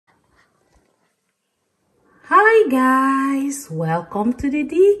guys, welcome to the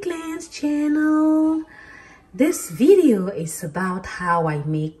D-Klan's channel. This video is about how I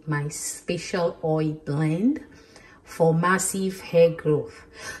make my special oil blend for massive hair growth.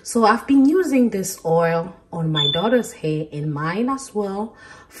 So I've been using this oil on my daughter's hair and mine as well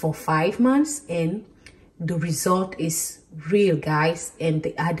for 5 months, and the result is real, guys, and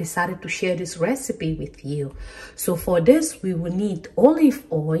I decided to share this recipe with you. So for this we will need olive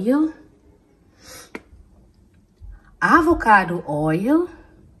oil, avocado oil,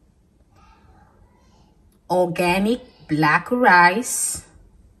 organic black rice,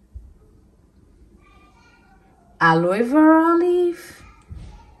 aloe vera leaf,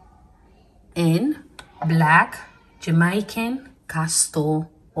 and black Jamaican castor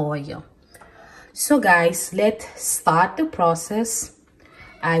oil. So guys, let's start the process.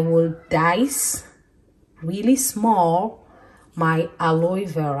 I will dice really small my aloe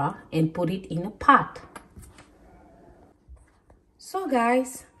vera and put it in a pot. So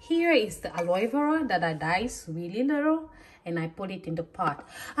guys, here is the aloe vera that I diced really little and I put it in the pot.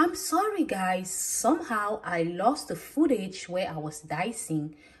 I'm sorry guys, somehow I lost the footage where I was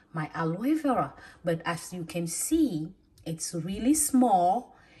dicing my aloe vera, but as you can see, it's really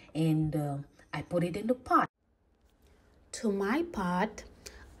small, and I put it in the pot. To my pot,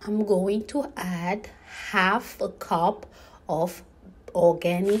 I'm going to add half a cup of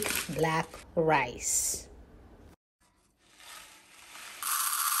organic black rice.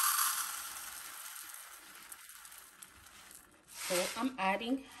 So I'm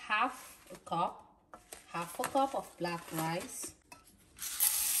adding half a cup of black rice,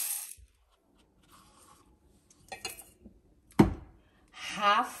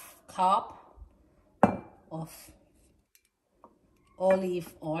 half cup of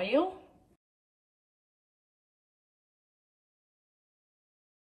olive oil,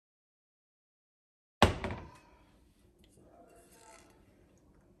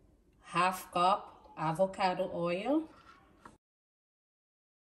 half cup avocado oil,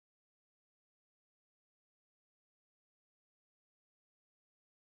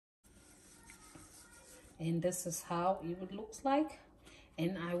 and this is how it would look like,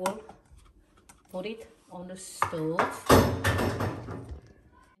 and I will put it on the stove.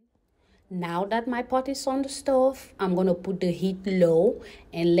 Now that my pot is on the stove, I'm gonna put the heat low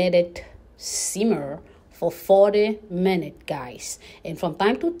and let it simmer for 40 minutes, guys. And from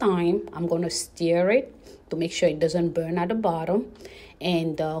time to time, I'm gonna stir it to make sure it doesn't burn at the bottom.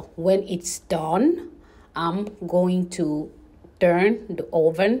 And when it's done, I'm going to turn the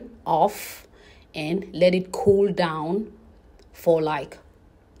oven off and let it cool down for like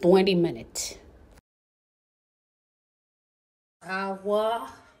 20 minutes. Our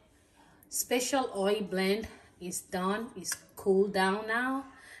special oil blend is done, it's cooled down now.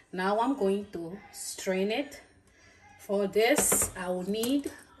 Now I'm going to strain it. For this, I will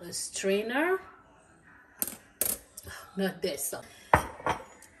need a strainer, not this,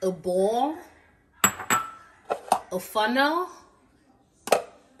 a bowl, a funnel,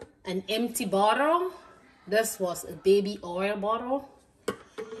 an empty bottle. This was a baby oil bottle,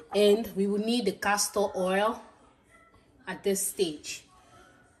 and we will need the castor oil at this stage.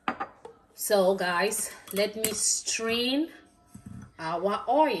 So guys, let me strain our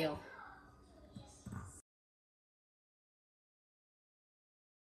oil.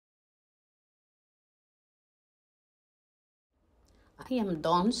 I am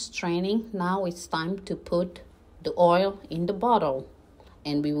done straining. Now it's time to put the oil in the bottle,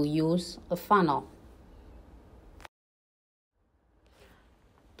 and we will use a funnel.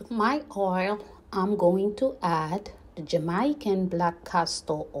 To my oil, I'm going to add the Jamaican black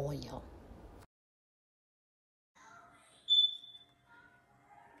castor oil.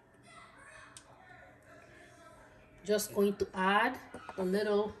 Just going to add a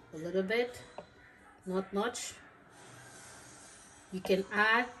little bit, not much. You can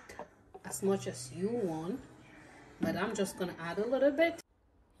add as much as you want, but I'm just gonna add a little bit.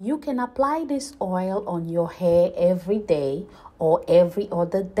 You can apply this oil on your hair every day or every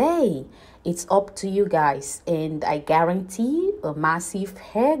other day. It's up to you guys, and I guarantee a massive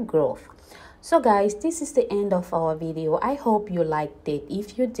hair growth. So guys, this is the end of our video. I hope you liked it.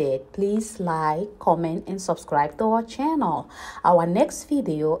 If you did, please like, comment, and subscribe to our channel. Our next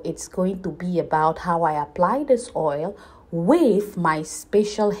video, it's going to be about how I apply this oil with my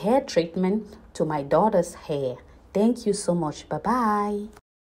special hair treatment to my daughter's hair. Thank you so much. Bye-bye.